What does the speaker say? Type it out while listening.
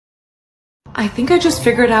I think I just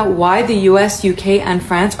figured out why the US, UK, and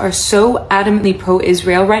France are so adamantly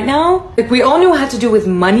pro-Israel right now. Like, we all knew it had to do with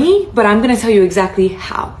money, but I'm gonna tell you exactly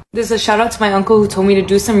how. This is a shout out to my uncle who told me to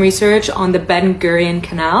do some research on the Ben Gurion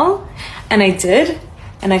Canal, and I did,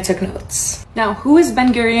 and I took notes. Now, who is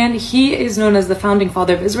Ben Gurion? He is known as the founding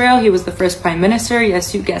father of Israel. He was the first prime minister,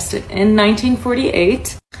 yes, you guessed it, in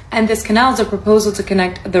 1948. And this canal is a proposal to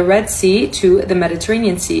connect the Red Sea to the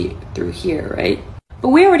Mediterranean Sea through here, right? But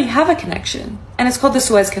we already have a connection, and it's called the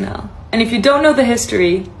Suez Canal. And if you don't know the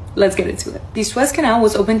history, let's get into it. The Suez Canal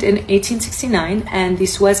was opened in 1869, and the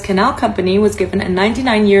Suez Canal Company was given a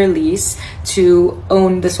 99-year lease to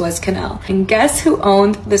own the Suez Canal. And guess who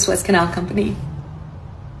owned the Suez Canal Company?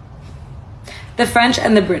 The French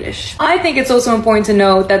and the British. I think it's also important to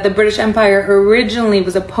note that the British Empire originally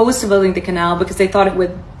was opposed to building the canal because they thought it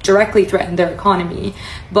would directly threaten their economy,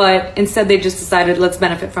 but instead they just decided, let's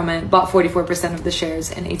benefit from it, bought 44% of the shares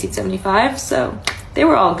in 1875, so they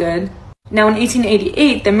were all good. Now in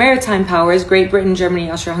 1888, the maritime powers, Great Britain, Germany,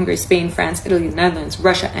 Austria-Hungary, Spain, France, Italy, the Netherlands,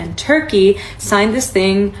 Russia, and Turkey signed this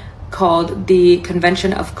thing called the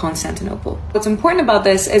Convention of Constantinople. What's important about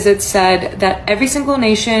this is it said that every single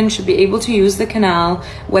nation should be able to use the canal,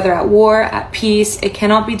 whether at war, at peace. It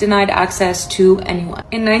cannot be denied access to anyone.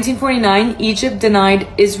 In 1949, Egypt denied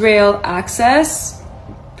Israel access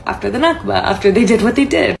after the Nakba, after they did what they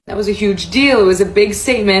did. That was a huge deal. It was a big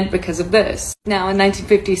statement because of this. Now in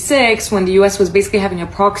 1956, when the US was basically having a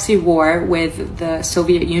proxy war with the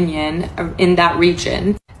Soviet Union in that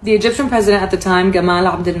region, the Egyptian president at the time,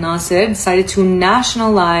 Gamal Abdel Nasser, decided to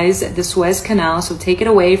nationalize the Suez Canal, so take it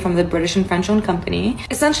away from the British and French-owned company,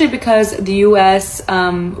 essentially because the US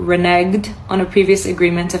reneged on a previous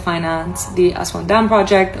agreement to finance the Aswan Dam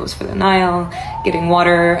project that was for the Nile, getting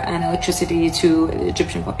water and electricity to the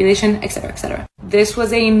Egyptian population, etc., etc. This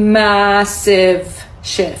was a massive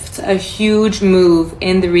shift, a huge move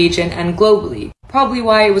in the region and globally. Probably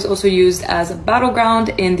why it was also used as a battleground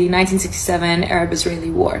in the 1967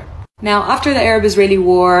 Arab-Israeli War. Now, after the Arab-Israeli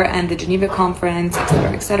War and the Geneva Conference,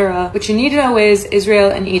 etc., what you need to know is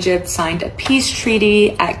Israel and Egypt signed a peace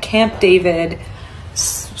treaty at Camp David,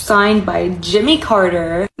 signed by Jimmy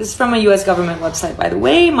Carter. This is from a US government website, by the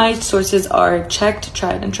way. My sources are checked,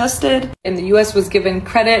 tried, and trusted. And the US was given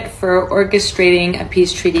credit for orchestrating a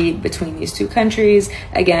peace treaty between these two countries.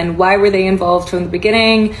 Again, why were they involved from the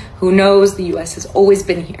beginning? Who knows? The US has always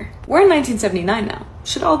been here. We're in 1979 now.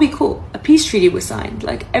 Should all be cool. A peace treaty was signed.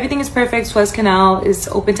 Like, everything is perfect. Suez Canal is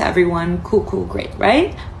open to everyone. Cool, cool, great,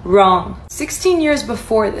 right? Wrong. 16 years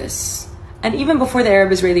before this, and even before the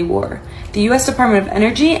Arab-Israeli War, the US Department of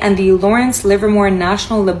Energy and the Lawrence Livermore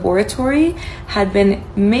National Laboratory had been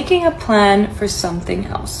making a plan for something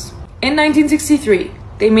else. In 1963,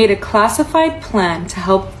 they made a classified plan to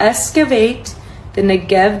help excavate the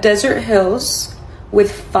Negev desert hills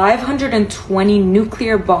with 520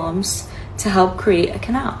 nuclear bombs to help create a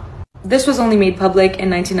canal. This was only made public in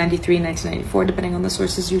 1993, 1994, depending on the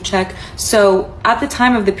sources you check. So at the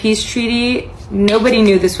time of the peace treaty, nobody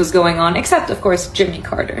knew this was going on, except, of course, Jimmy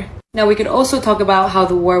Carter. Now, we could also talk about how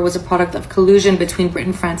the war was a product of collusion between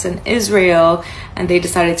Britain, France, and Israel, and they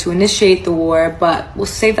decided to initiate the war, but we'll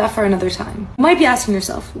save that for another time. You might be asking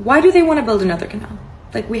yourself, why do they want to build another canal?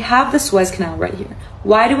 Like, we have the Suez Canal right here.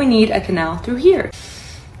 Why do we need a canal through here?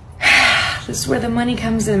 This is where the money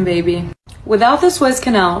comes in, baby. Without the Suez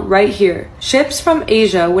Canal right here, ships from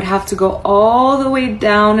Asia would have to go all the way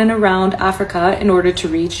down and around Africa in order to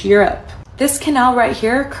reach Europe. This canal right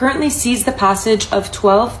here currently sees the passage of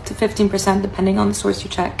 12 to 15%, depending on the source you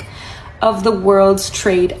check, of the world's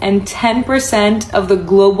trade and 10% of the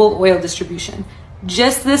global oil distribution.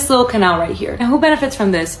 Just this little canal right here. Now, who benefits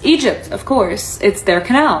from this? Egypt, of course. It's their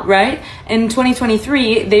canal, right? In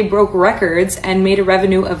 2023, they broke records and made a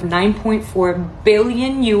revenue of 9.4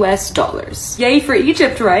 billion US dollars. Yay for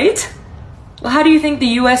Egypt, right? Well, how do you think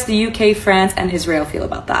the US, the UK, France, and Israel feel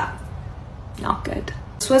about that? Not good.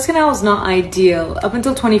 Suez Canal is not ideal. Up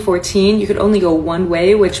until 2014, you could only go one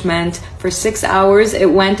way, which meant for 6 hours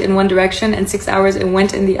it went in one direction and 6 hours it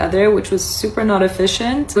went in the other, which was super not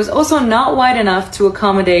efficient. It was also not wide enough to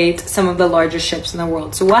accommodate some of the largest ships in the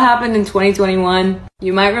world. So what happened in 2021?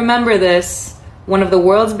 You might remember this. One of the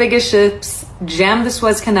world's biggest ships jammed the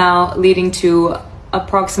Suez Canal, leading to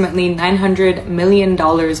approximately $900 million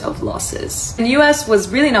of losses. The US was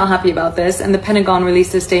really not happy about this, and the Pentagon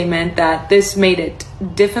released a statement that this made it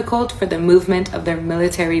difficult for the movement of their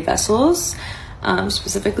military vessels,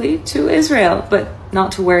 specifically to Israel, but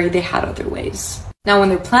not to worry, they had other ways. Now, when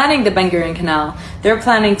they're planning the Ben Gurion Canal, they're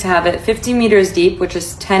planning to have it 50 meters deep, which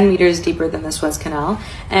is 10 meters deeper than the Suez Canal,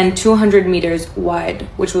 and 200 meters wide,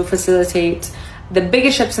 which will facilitate the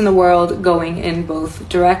biggest ships in the world going in both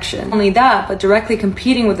directions. Not only that, but directly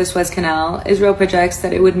competing with the Suez Canal, Israel projects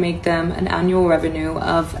that it would make them an annual revenue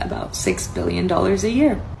of about $6 billion a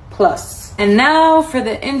year plus. And now for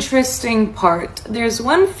the interesting part. There's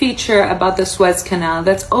one feature about the Suez Canal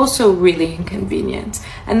that's also really inconvenient,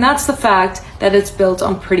 and that's the fact that it's built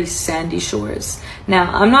on pretty sandy shores.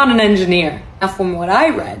 Now, I'm not an engineer. Now, from what I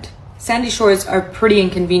read, sandy shores are pretty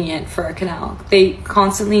inconvenient for a canal. They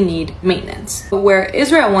constantly need maintenance. But where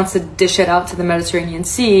Israel wants to dish it out to the Mediterranean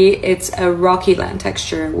Sea, it's a rocky land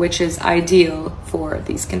texture, which is ideal for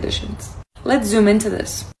these conditions. Let's zoom into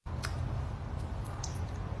this.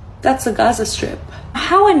 That's the Gaza Strip.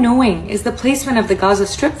 How annoying is the placement of the Gaza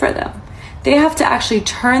Strip for them? They have to actually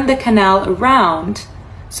turn the canal around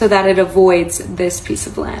so that it avoids this piece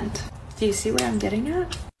of land. Do you see where I'm getting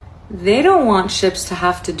at? They don't want ships to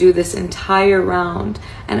have to do this entire round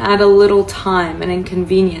and add a little time and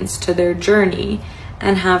inconvenience to their journey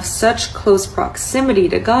and have such close proximity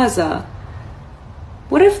to Gaza.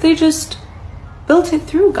 What if they just built it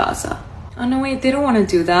through Gaza? Oh no, wait, they don't want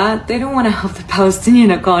to do that. They don't want to help the Palestinian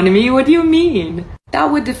economy. What do you mean? That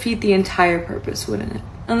would defeat the entire purpose, wouldn't it?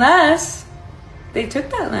 Unless they took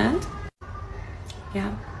that land.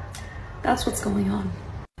 Yeah, that's what's going on.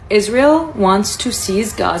 Israel wants to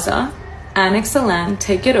seize Gaza, annex the land,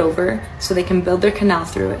 take it over, so they can build their canal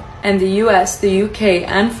through it. And the US, the UK,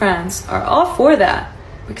 and France are all for that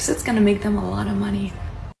because it's going to make them a lot of money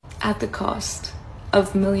at the cost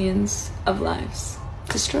of millions of lives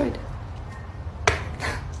destroyed.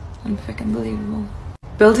 Unfreaking believable.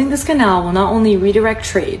 Building this canal will not only redirect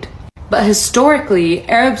trade, but historically,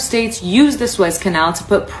 Arab states use the Suez Canal to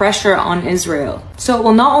put pressure on Israel. So it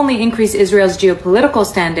will not only increase Israel's geopolitical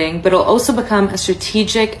standing, but it will also become a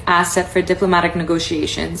strategic asset for diplomatic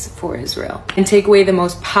negotiations for Israel and take away the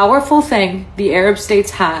most powerful thing the Arab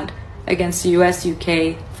states had against the US,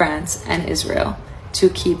 UK, France, and Israel to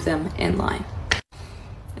keep them in line.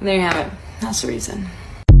 And there you have it. That's the reason.